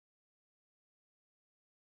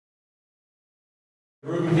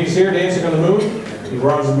RUBEN piece here, Dancing on the Moon. The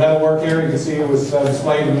bronze metalwork here, you can see it was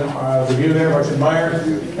displayed in the view there, much admired.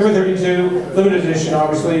 Number 32, limited edition,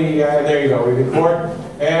 obviously, there you go, we did for it.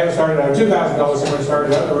 And it started out $2,000, someone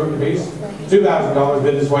started out the RUBEN piece. $2,000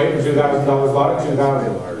 bid this way for $2,000 lot,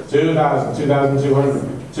 $2,000, $2,200,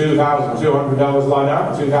 $2,200 lot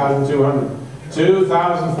out, $2,200,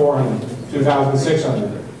 $2,400,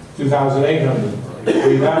 $2,600, $2,800,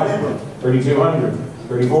 $3,000, $3,200,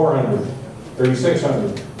 $3,400,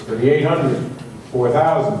 $3,600, $3,800,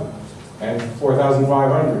 $4,000, and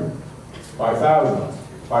 $4,500, $5,000,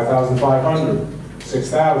 $5,500,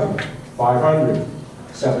 $6,000, $500,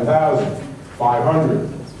 $7,000, $500,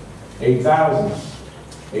 $8,000,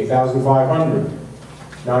 $8,500,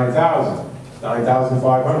 $9,000,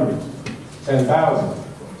 $9,500, $10,000,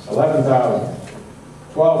 $11,000,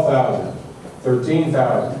 $12,000,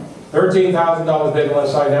 $13,000, $13,000 bid on the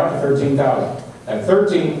left side now to $13,000. At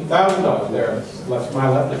 $13,000 there, left to my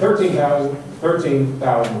left, to $13,000,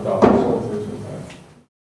 $13,000 sold.